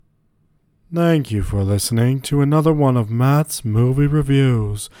Thank you for listening to another one of Matt's movie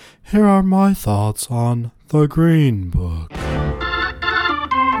reviews. Here are my thoughts on The Green Book.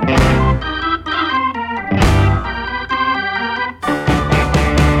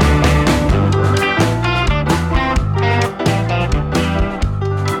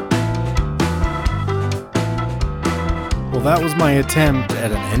 Well, that was my attempt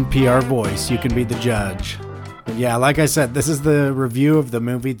at an NPR voice. You can be the judge. Yeah, like I said, this is the review of the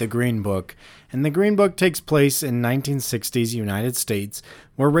movie The Green Book, and The Green Book takes place in 1960s United States,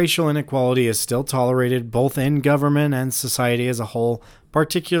 where racial inequality is still tolerated both in government and society as a whole,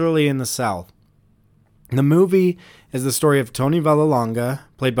 particularly in the South. The movie is the story of Tony Vallelonga,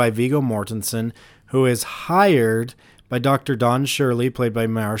 played by Viggo Mortensen, who is hired by Dr. Don Shirley, played by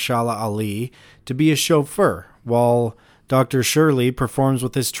Mahershala Ali, to be a chauffeur, while Dr. Shirley performs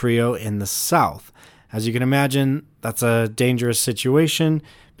with his trio in the South. As you can imagine, that's a dangerous situation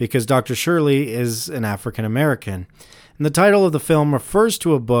because Dr. Shirley is an African American. And the title of the film refers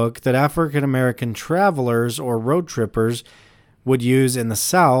to a book that African American travelers or road trippers would use in the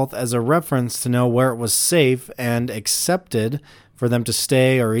South as a reference to know where it was safe and accepted for them to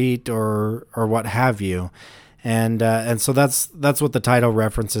stay or eat or what have you. And so that's what the title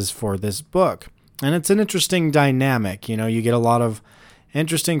references for this book. And it's an interesting dynamic. You know, you get a lot of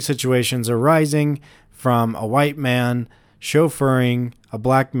interesting situations arising from a white man chauffeuring a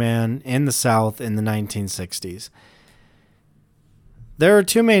black man in the South in the 1960s. There are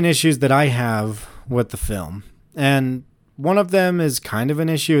two main issues that I have with the film, and one of them is kind of an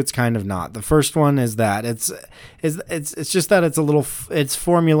issue, it's kind of not. The first one is that it's just that it's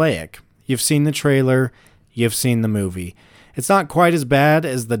formulaic. You've seen the trailer, you've seen the movie. It's not quite as bad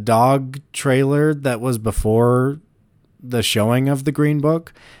as the dog trailer that was before the showing of The Green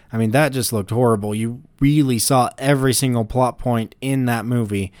Book. I mean, that just looked horrible. You really saw every single plot point in that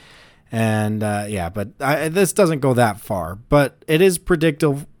movie. And this doesn't go that far. But it is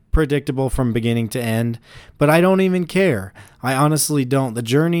predictable from beginning to end. But I don't even care. I honestly don't. The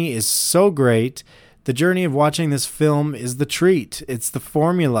journey is so great. The journey of watching this film is the treat. It's the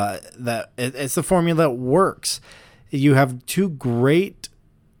formula that works. You have two great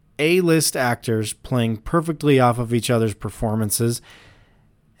A-list actors playing perfectly off of each other's performances.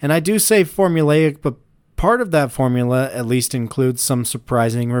 And I do say formulaic, but part of that formula at least includes some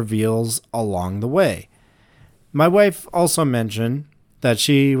surprising reveals along the way. My wife also mentioned that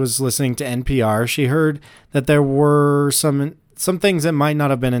she was listening to NPR. She heard that there were some things that might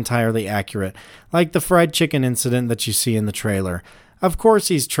not have been entirely accurate, like the fried chicken incident that you see in the trailer. Of course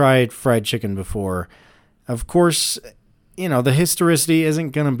he's tried fried chicken before. Of course, you know, the historicity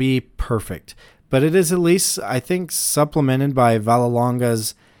isn't going to be perfect, but it is at least, I think, supplemented by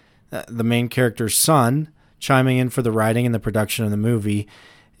Vallelonga's, the main character's son, chiming in for the writing and the production of the movie.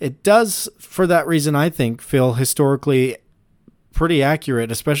 It does, for that reason, I think, feel historically pretty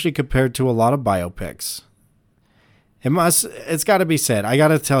accurate, especially compared to a lot of biopics. It's got to be said, I got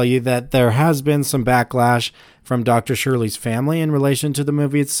to tell you that there has been some backlash from Dr. Shirley's family in relation to the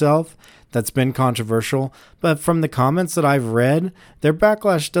movie itself. That's been controversial, but from the comments that I've read, their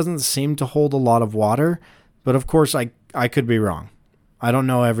backlash doesn't seem to hold a lot of water, but of course I could be wrong. I don't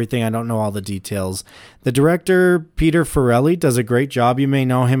know everything. I don't know all the details. The director, Peter Farrelly, does a great job. You may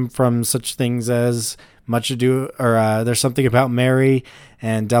know him from such things as Much Ado, or There's Something About Mary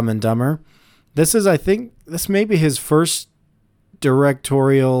and Dumb and Dumber. This may be his first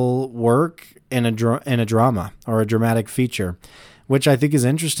directorial work in a drama or a dramatic feature, which I think is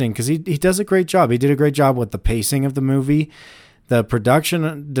interesting because he does a great job. He did a great job with the pacing of the movie, the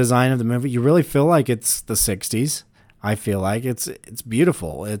production design of the movie. You really feel like it's the 60s. I feel like it's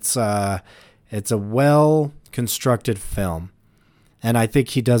beautiful. It's a well-constructed film, and I think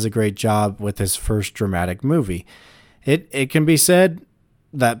he does a great job with his first dramatic movie. It can be said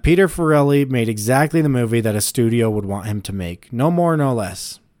that Peter Farrelly made exactly the movie that a studio would want him to make, no more, no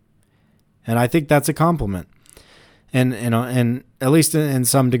less. And I think that's a compliment. And at least in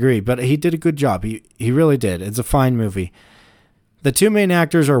some degree, but he did a good job. He really did. It's a fine movie. The two main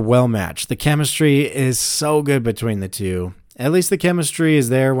actors are well matched. The chemistry is so good between the two. At least the chemistry is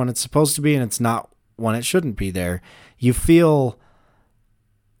there when it's supposed to be, and it's not when it shouldn't be there. You feel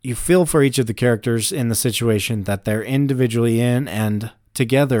for each of the characters in the situation that they're individually in and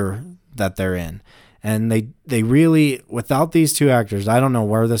together that they're in. And they really, without these two actors, I don't know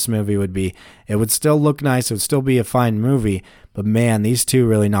where this movie would be. It would still look nice. It would still be a fine movie. But man, these two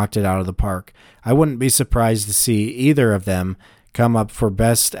really knocked it out of the park. I wouldn't be surprised to see either of them come up for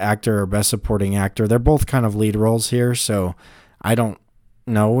Best Actor or Best Supporting Actor. They're both kind of lead roles here, so I don't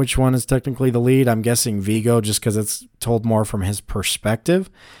know which one is technically the lead. I'm guessing Viggo just because it's told more from his perspective.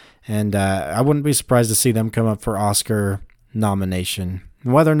 And I wouldn't be surprised to see them come up for Oscar nomination.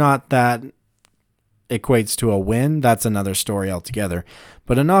 Whether or not that equates to a win, that's another story altogether.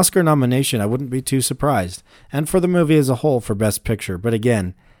 But an Oscar nomination, I wouldn't be too surprised. And for the movie as a whole for Best Picture. But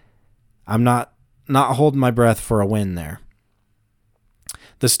again, I'm not holding my breath for a win there.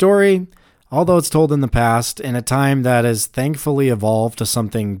 The story, although it's told in the past, in a time that has thankfully evolved to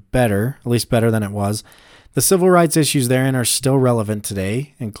something better, at least better than it was, the civil rights issues therein are still relevant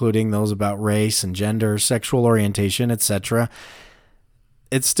today, including those about race and gender, sexual orientation, etc.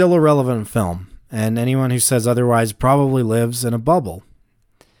 It's still a relevant film, and anyone who says otherwise probably lives in a bubble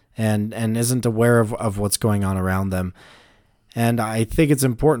and isn't aware of what's going on around them. And I think it's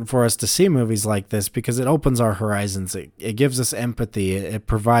important for us to see movies like this because it opens our horizons. It gives us empathy. It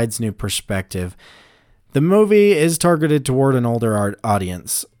provides new perspective. The movie is targeted toward an older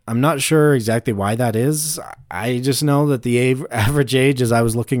audience. I'm not sure exactly why that is. I just know that the average age as I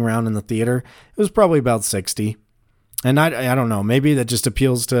was looking around in the theater, it was probably about 60. And I don't know, maybe that just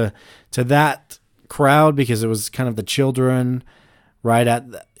appeals to that crowd because it was kind of the children right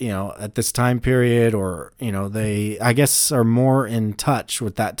at this time period, or they, I guess, are more in touch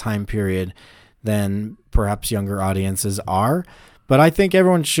with that time period than perhaps younger audiences are. But I think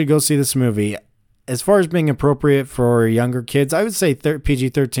everyone should go see this movie. As far as being appropriate for younger kids, I would say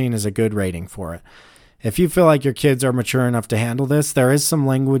PG-13 is a good rating for it. If you feel like your kids are mature enough to handle this, there is some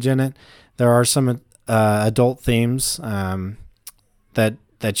language in it. There are some adult themes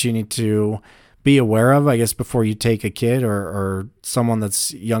that you need to be aware of, I guess, before you take a kid or someone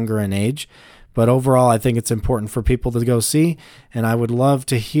that's younger in age. But overall, I think it's important for people to go see, and I would love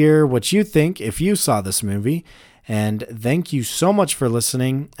to hear what you think if you saw this movie. And thank you so much for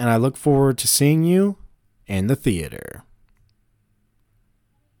listening, and I look forward to seeing you in the theater.